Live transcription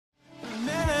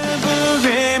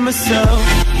blame myself.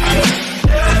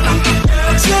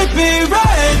 Take me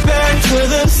right back to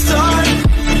the start.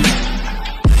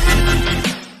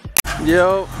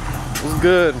 Yo, what's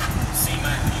good?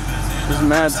 Just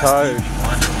mad tired.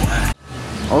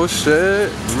 Oh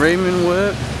shit, Raymond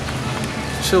whip.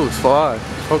 Shit looks fly.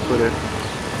 Fuck with it.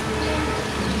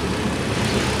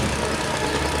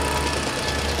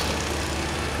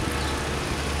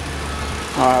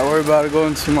 Alright, we're about to go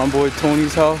into my boy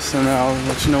Tony's house and I'll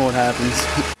let you know what happens.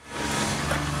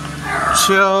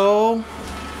 Chill.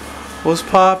 What's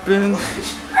poppin'?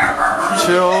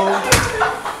 Chill.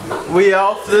 We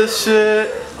off this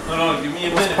shit. Hold on, give me a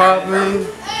minute. What's poppin'?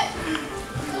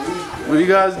 What you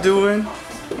guys doing?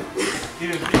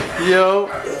 Yo.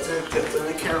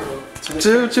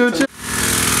 Chill, chill, chill.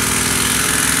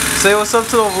 Say what's up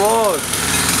to the vlog.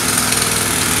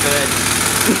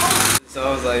 So I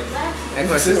was like, that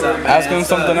question sounds mad. Ask him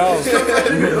something else. I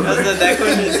said, that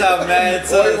question sounds mad.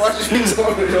 So Why watching you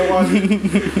talking? Don't watch me.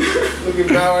 Looking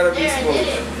down at me smoke.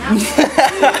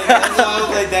 that's why I was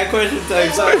like, that question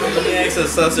sounds like you asked a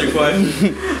susser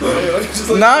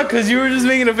question. Nah, cause you were just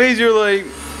making a face. You're like,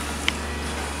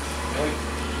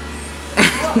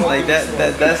 Like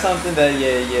that's something that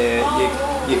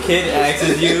your kid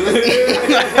asks you.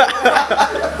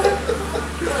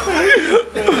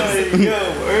 Yo,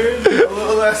 word.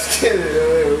 Little ass kid.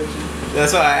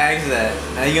 That's why I asked that.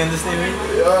 Now you understand me?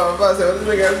 Yo, I'm about to say, what this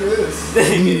nigga after this?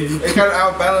 It kind of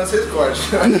outbalanced his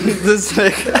question. this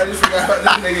nigga. I just forgot about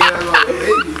this nigga had like a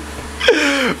baby.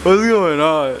 What's going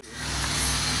on?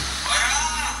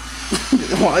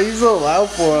 Why are you so loud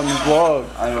for on the vlog?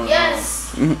 I don't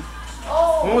Yes. Who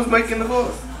was making the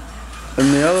vlog?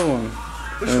 And the other one.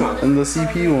 Which one? And the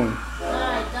CP one.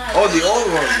 Oh, the old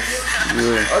ones.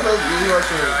 Yeah. I thought you were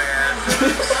watching.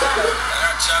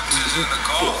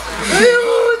 Hey,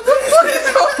 what the fuck is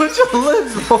wrong with your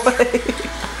lips, boy?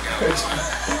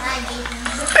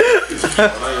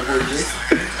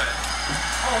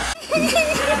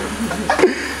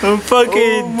 I'm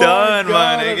fucking done, God,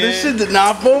 my nigga. This shit did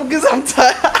not focus. I'm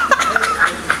tired.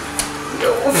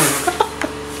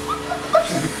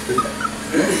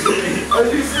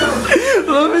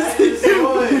 Let me see.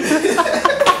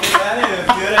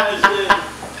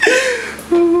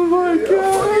 Oh my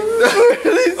god.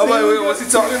 I'm like, wait, what's he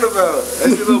talking about?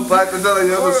 That's your little black that's like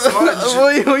the other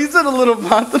smudge. Wait, you said a little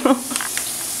bathroom.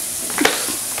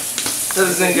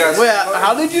 Wait,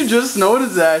 how did you just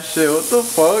notice that shit? What the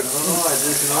fuck? Oh, I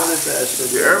just noticed that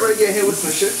shit. Yeah, everybody get hit with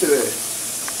some shit today.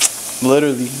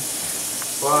 Literally.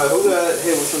 Wow, who got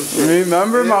hit with some shit?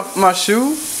 Remember my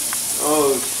shoe?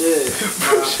 Oh shit.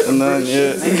 And then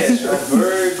yeah.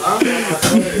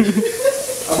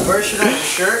 A bird shit on your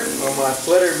shirt or my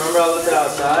sweater. Remember I left it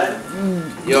outside?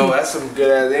 Yo, that's some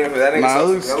good ass name for that nigga. Nah, it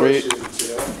looks straight. Shit.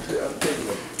 Yeah, I'm taking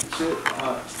it. Shit.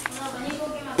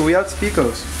 We out to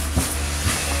Pico's.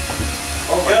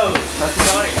 Oh, yo, that's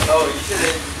Tony. Oh, you should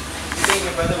have. You think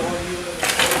your brother won't you?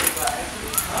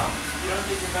 Huh? You don't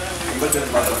think your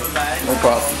brother will you? No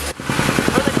problem.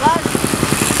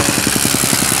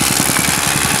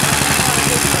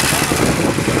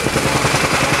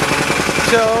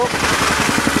 Joe.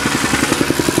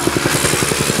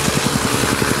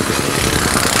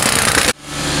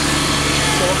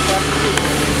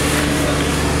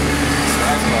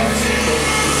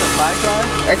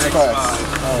 X-Class.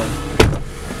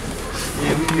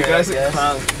 You guys are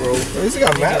clowns, bro. This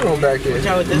got mad on back there. Watch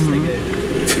out with this nigga.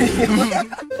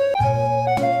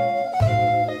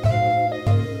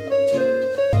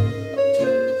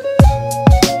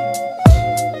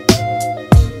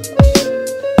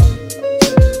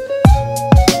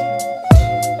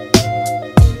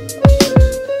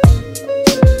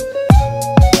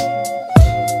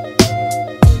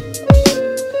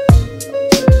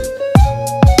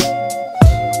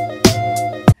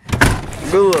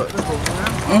 Good luck.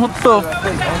 What the?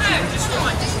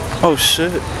 Oh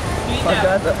shit.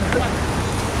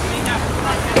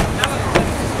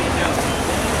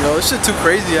 Yo, this shit too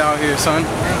crazy out here, son.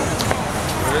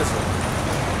 Where is it?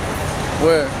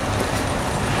 Where?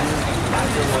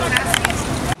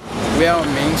 We out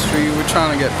on Main Street. We're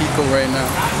trying to get Pico right now.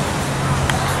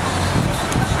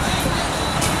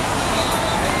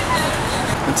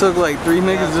 It took like 3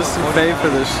 niggas just to pay for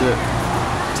this shit.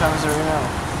 What time is it right now?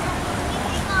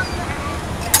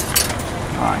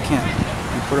 Oh, I can't.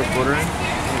 You put a quarter in and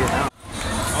get out.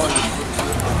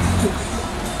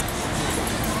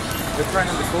 Good friend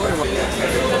of the quarter.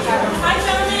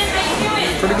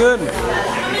 Pretty good.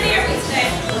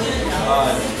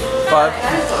 5.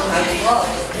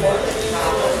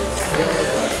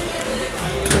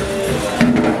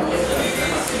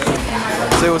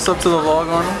 Say what's up to the vlog,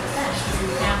 Arnold.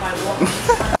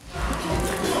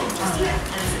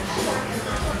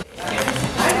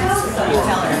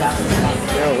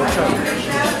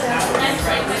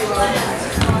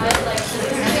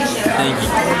 Thank you.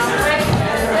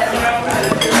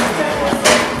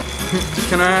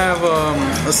 Can I have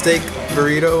a steak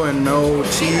burrito and no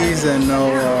cheese and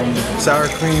no sour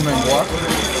cream and guac?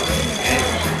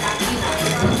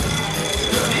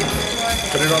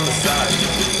 Put it on the side.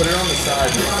 Put it on the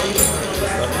side.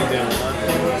 Let me down one.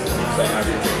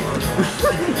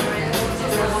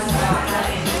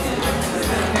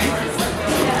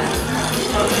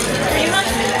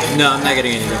 No, I'm not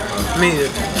getting anything. Me either.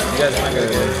 You guys are not gonna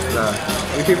get it. Nah.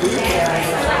 We keep it.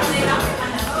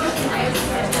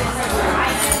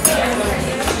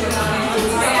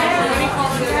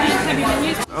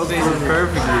 That was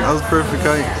perfect. That was perfect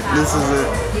height. This is it.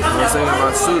 I'm saying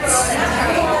about suits.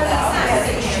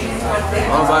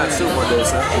 I'll buy a suit one day,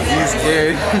 son. You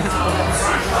scared?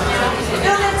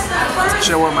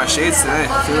 Should have worn my shades today. It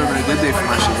would have been a good day for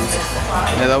my shades.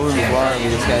 Yeah, that would be wild. You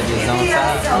just gotta do his own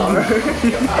side.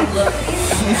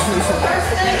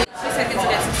 2 seconds to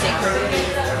get some steak.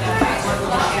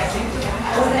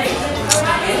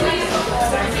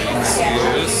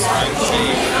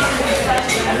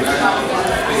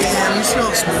 Damn, you see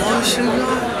how small this shit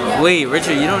got? Wait,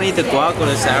 Richard, you don't eat the guac or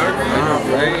the sour?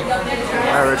 Right?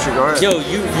 Alright, Richard, go ahead. Yo,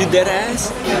 you dead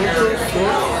ass?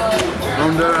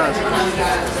 I'm dead ass.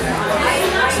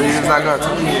 So you just not got to?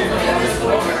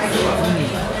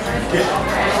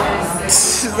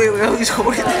 Look at how he's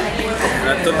holding it. I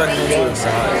thought that comes with a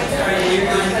side.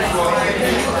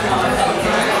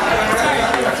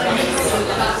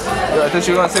 Yo, I thought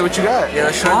you were gonna say what you got.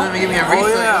 Yeah, sure. Let me give me a refill. Oh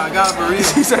yeah, I got a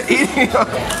burrito. He started eating.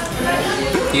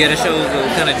 You gotta show what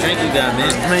kind of drink you got, man.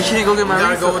 Man, you didn't go get my refill.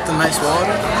 Gotta go with the nice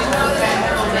water.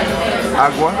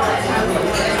 Agua.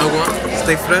 Agua.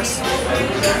 Stay fresh.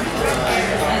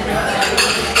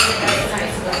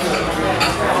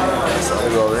 Let's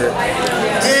go over here.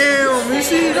 Damn, you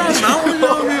see, you got a mountain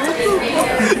down here.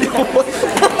 What the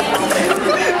fuck?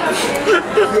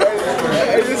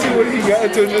 I just see what he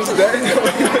got to just that.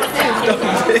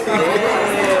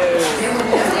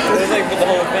 It's like for the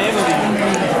whole family.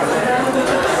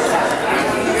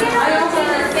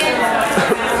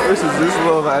 Versus this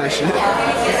little out of shit.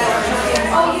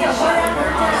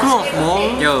 Come on,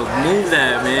 Mom. Yo, move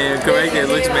that, man. Correct it.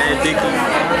 Looks mad dicky.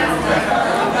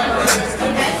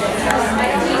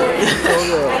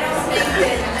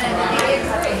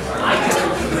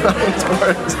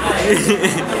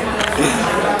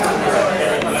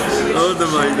 Hold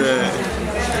them like that.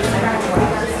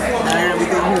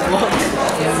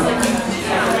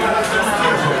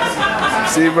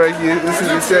 See, bro, this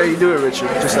is how you do it, Richard.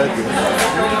 Just like this.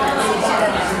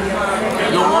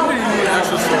 No wonder you need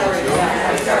extra sauce, yo.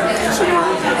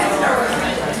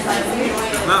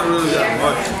 It's not really that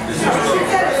much. It's just the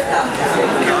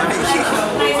extra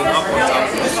sauce building up on top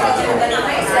of each other.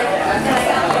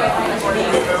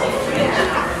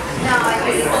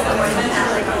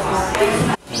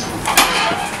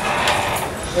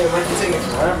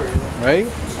 Right?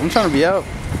 I'm trying to be out.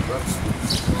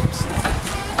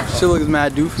 Shit looks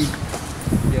mad doofy.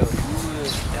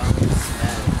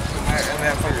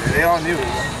 They all knew.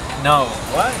 No.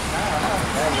 What?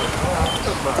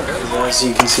 As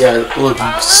you can see, I look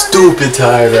stupid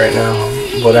tired right now.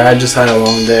 But I just had a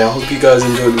long day. I hope you guys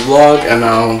enjoyed the vlog, and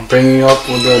I'll bring you up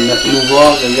with the new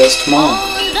vlog, I guess, tomorrow.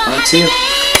 Alright, see you.